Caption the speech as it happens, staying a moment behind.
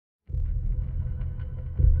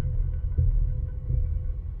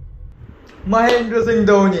Mahendra Singh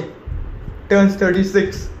Dhoni turns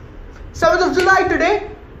 36. 7th of July today.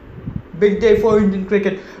 Big day for Indian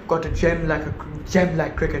cricket. Got a gem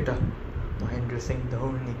like cricketer. Mahendra Singh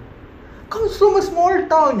Dhoni comes from a small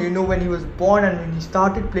town. When he was born and when he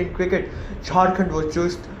started playing cricket, Jharkhand was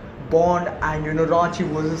just born, and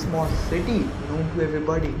Ranchi was a small city known to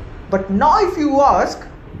everybody. But now if you ask,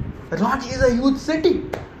 Ranchi is a huge city.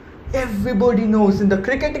 Everybody knows in the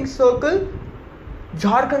cricketing circle,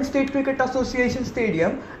 Jharkhand State Cricket Association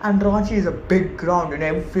Stadium and Ranchi is a big ground and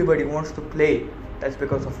everybody wants to play. That's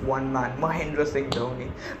because of one man, Mahendra Singh Dhoni.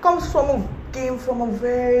 Came from a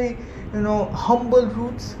very, humble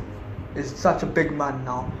roots. Is such a big man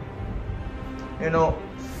now.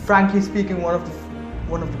 Frankly speaking, one of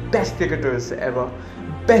the best cricketers ever.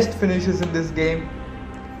 Best finishes in this game.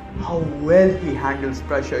 How well he handles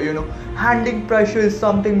pressure. Handling pressure is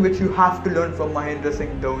something which you have to learn from Mahendra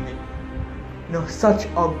Singh Dhoni. Such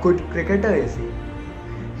a good cricketer is he.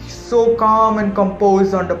 He's so calm and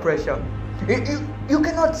composed under pressure. You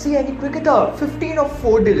cannot see any cricketer 15 or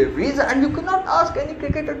 4 deliveries, and you cannot ask any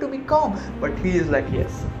cricketer to be calm. But he is like,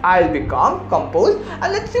 yes, I'll be calm, composed,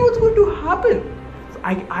 and let's see what's going to happen. So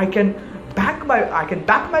I can back my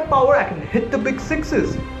power. I can hit the big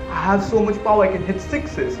sixes. I have so much power. I can hit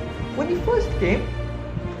sixes. When he first came,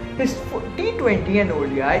 his T20 and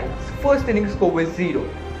ODI first innings score was 0.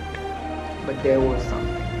 But there was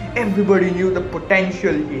something. Everybody knew the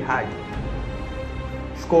potential he had.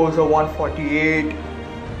 Scores of 148,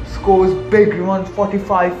 scores big runs,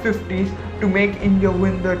 45, 50s to make India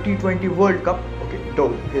win the T20 World Cup. Okay,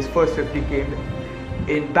 though his first 50 came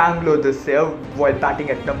in Bangalore this year while batting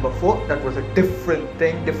at number 4. That was a different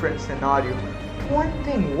thing, different scenario. One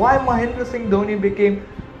thing, why Mahendra Singh Dhoni became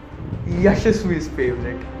Yashaswee's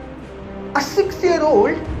favourite. A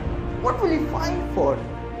 6-year-old, what will he find for?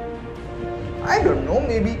 I don't know,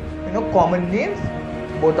 maybe, common names.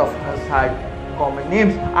 Both of us had common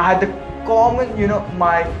names. I had the common,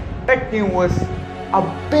 my pet name was a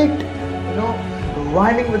bit,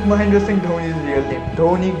 rhyming with Mahendra Singh Dhoni's real name.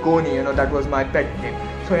 Dhoni Goni, that was my pet name.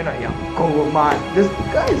 So, go man, this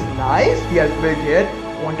guy is nice, he has big hair,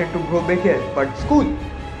 wanted to grow big hair, but school,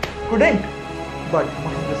 couldn't. But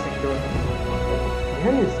Mahendra Singh Dhoni,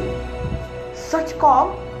 here is he. Such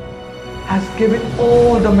calm has given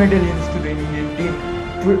all the medallions to the Indian team.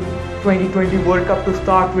 2020 World Cup to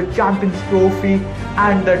start with, Champions Trophy,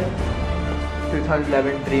 and the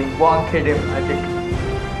 2011 dream. Wankhede magic.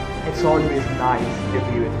 It's always nice to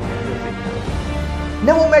be with Mahendra Singh Dhoni.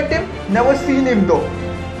 Never met him, never seen him though.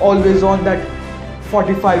 Always on that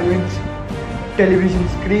 45-inch television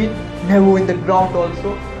screen, never in the ground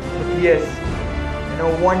also. But yes,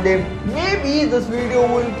 one day maybe this video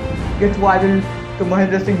will get viral to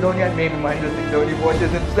Mahendra Singh Dhoni, and maybe Mahendra Singh Dhoni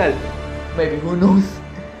watches himself. Maybe, who knows?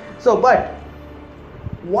 So, but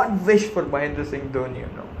one wish for Mahendra Singh Dhoni,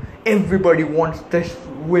 everybody wants this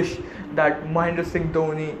wish that Mahendra Singh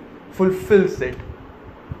Dhoni fulfills it.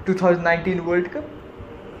 2019 World Cup,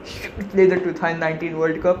 should play the 2019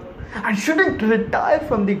 World Cup and shouldn't retire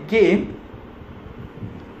from the game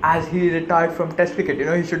as he retired from Test cricket.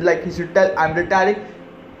 He should tell, I'm retiring,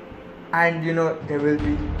 and there will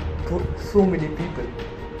be so many people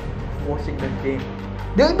watching that game.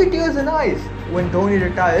 There will be tears in eyes when Dhoni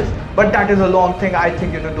retires, but that is a long thing. I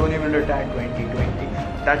think Dhoni will retire in 2020.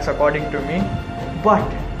 That's according to me. But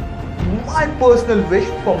my personal wish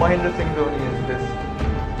for Mahendra Singh Dhoni is this: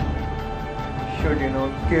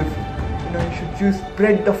 he should just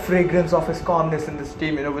spread the fragrance of his calmness in this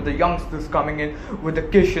team. With the youngsters coming in, with the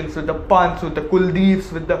Kishans, with the Pants, with the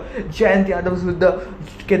Kuldeeps, with the Jayant Yadavs, with the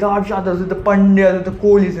Kedar Jadavs, with the Pandyas, with the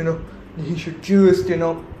Kohlis. He should just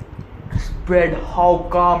spread how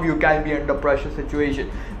calm you can be under pressure situation,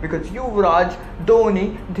 because Yuvraj,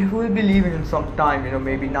 Dhoni, they will be leaving in some time,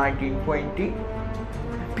 maybe 1920.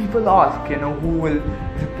 People ask, who will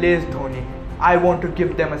replace Dhoni. I want to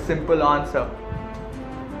give them a simple answer.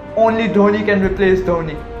 Only Dhoni can replace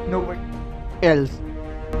Dhoni, nobody else.